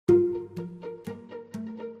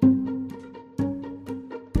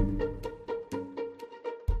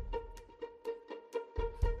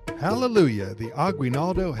Hallelujah, the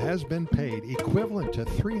aguinaldo has been paid, equivalent to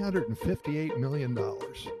 $358 million.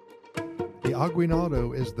 The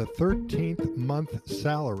aguinaldo is the 13th month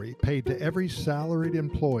salary paid to every salaried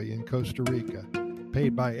employee in Costa Rica,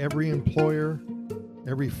 paid by every employer,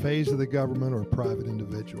 every phase of the government or private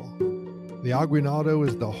individual. The aguinaldo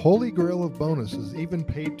is the holy grail of bonuses, even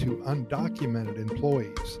paid to undocumented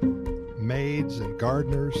employees, maids and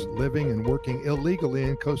gardeners living and working illegally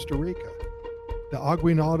in Costa Rica. The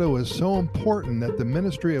aguinaldo is so important that the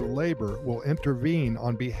Ministry of Labor will intervene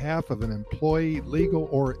on behalf of an employee, legal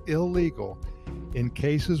or illegal, in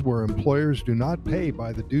cases where employers do not pay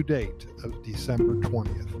by the due date of December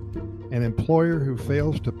 20th. An employer who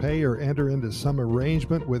fails to pay or enter into some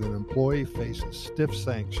arrangement with an employee faces stiff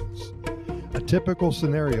sanctions. A typical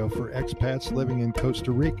scenario for expats living in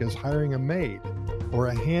Costa Rica is hiring a maid or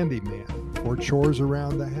a handyman for chores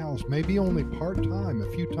around the house, maybe only part-time,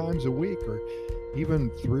 a few times a week, or even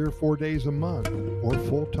 3 or 4 days a month, or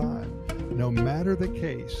full-time. No matter the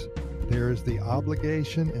case, there is the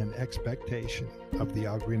obligation and expectation of the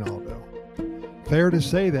aguinaldo. Fair to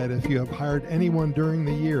say that if you have hired anyone during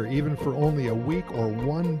the year, even for only a week or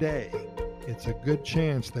 1 day, it's a good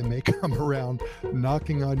chance they may come around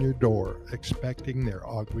knocking on your door, expecting their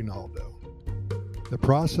aguinaldo. The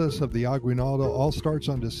process of the aguinaldo all starts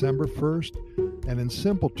on December 1st, and in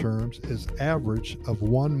simple terms is average of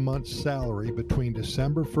 1 month's salary between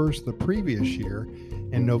December 1st the previous year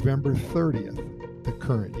and November 30th the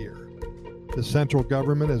current year. The central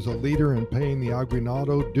government is a leader in paying the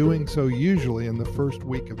aguinaldo, doing so usually in the first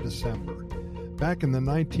week of December. Back in the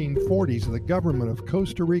 1940s, the government of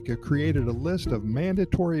Costa Rica created a list of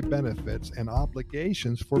mandatory benefits and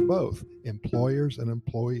obligations for both employers and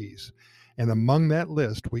employees. And among that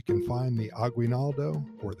list, we can find the aguinaldo,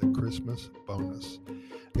 or the Christmas bonus.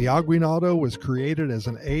 The aguinaldo was created as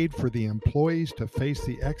an aid for the employees to face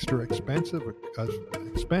the extra expenses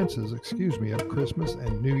of Christmas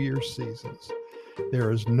and New Year's seasons.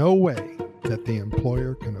 There is no way that the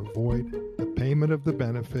employer can avoid the payment of the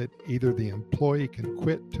benefit. Either the employee can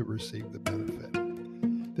quit to receive the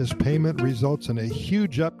benefit. This payment results in a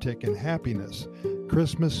huge uptick in happiness,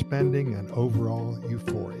 Christmas spending, and overall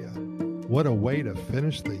euphoria. What a way to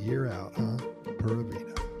finish the year out, huh? Pura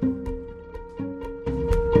vida.